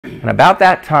And about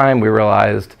that time, we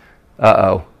realized,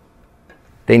 uh-oh,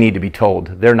 they need to be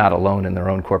told. They're not alone in their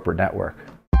own corporate network.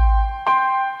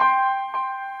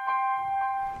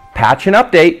 Patch and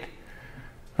update.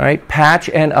 All right, patch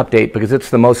and update, because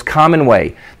it's the most common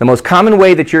way. The most common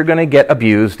way that you're going to get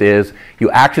abused is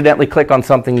you accidentally click on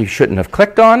something you shouldn't have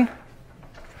clicked on,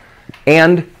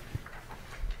 and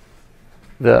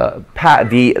the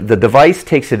device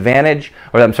takes advantage,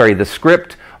 or I'm sorry, the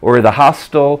script or the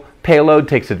hostile payload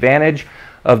takes advantage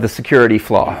of the security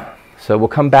flaw. So we'll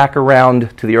come back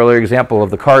around to the earlier example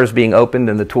of the cars being opened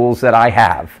and the tools that I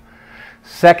have.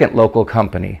 Second local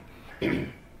company.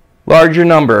 Larger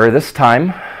number this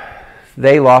time.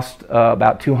 They lost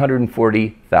about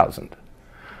 240,000.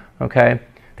 Okay?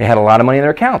 They had a lot of money in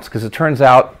their accounts because it turns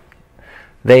out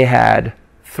they had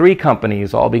 3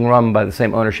 companies all being run by the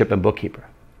same ownership and bookkeeper.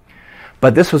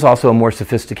 But this was also a more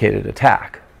sophisticated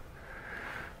attack.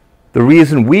 The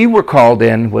reason we were called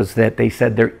in was that they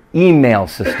said their email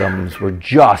systems were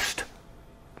just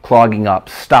clogging up,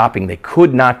 stopping. They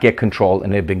could not get control,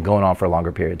 and it had been going on for a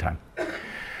longer period of time.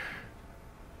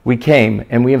 We came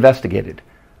and we investigated.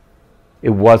 It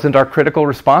wasn't our critical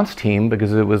response team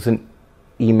because it was an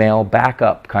email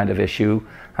backup kind of issue.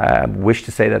 I wish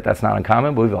to say that that's not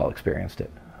uncommon, but we've all experienced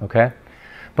it. Okay?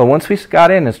 But once we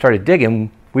got in and started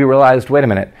digging, we realized, wait a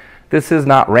minute, this is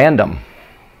not random.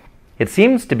 It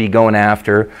seems to be going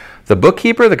after the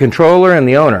bookkeeper, the controller, and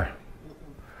the owner.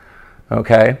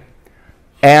 Okay?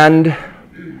 And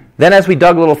then as we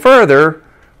dug a little further,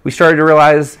 we started to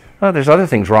realize, oh, there's other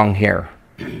things wrong here.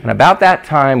 And about that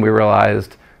time, we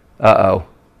realized, uh-oh,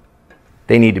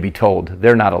 they need to be told.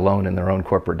 They're not alone in their own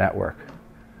corporate network.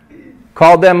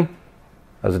 Called them.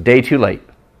 It was a day too late.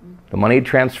 The money had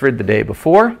transferred the day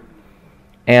before,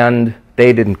 and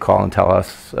they didn't call and tell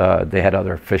us. They had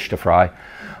other fish to fry.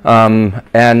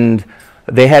 And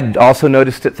they had also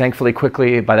noticed it, thankfully,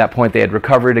 quickly. By that point, they had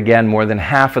recovered again more than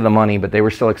half of the money, but they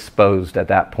were still exposed at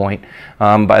that point.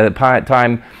 By the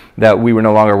time that we were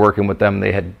no longer working with them,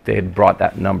 they had brought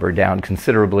that number down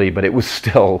considerably, but it was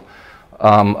still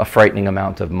a frightening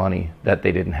amount of money that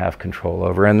they didn't have control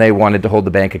over. And they wanted to hold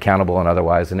the bank accountable and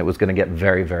otherwise, and it was going to get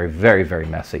very, very, very, very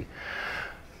messy.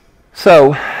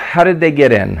 So how did they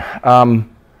get in?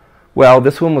 Well,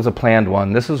 this one was a planned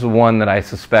one. This is the one that I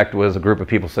suspect was a group of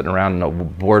people sitting around in a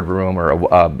boardroom,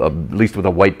 or at least with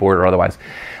a whiteboard or otherwise.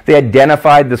 They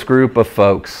identified this group of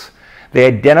folks. They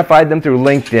identified them through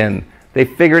LinkedIn. They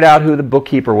figured out who the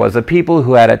bookkeeper was, the people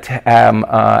who had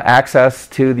access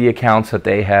to the accounts that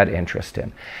they had interest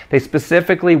in. They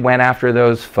specifically went after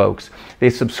those folks. They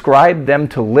subscribed them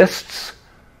to lists,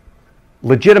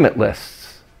 legitimate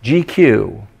lists,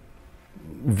 GQ,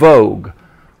 Vogue,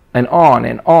 and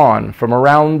on from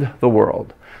around the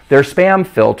world. Their spam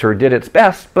filter did its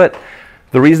best, but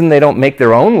the reason they don't make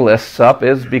their own lists up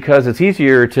is because it's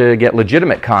easier to get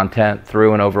legitimate content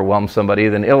through and overwhelm somebody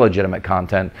than illegitimate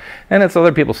content. And it's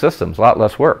other people's systems, a lot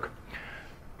less work.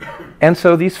 And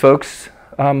so these folks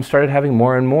started having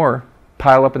more and more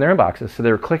pile up in their inboxes. So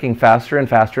they were clicking faster and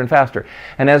faster and faster.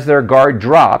 And as their guard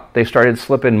dropped, they started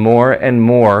slipping more and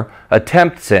more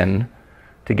attempts in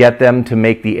to get them to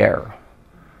make the error.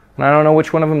 And I don't know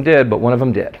which one of them did, but one of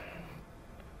them did.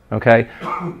 Okay?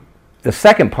 The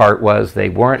second part was they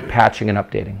weren't patching and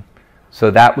updating.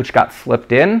 So that which got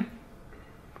slipped in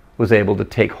was able to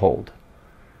take hold.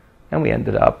 And we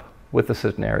ended up with the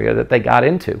scenario that they got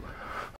into.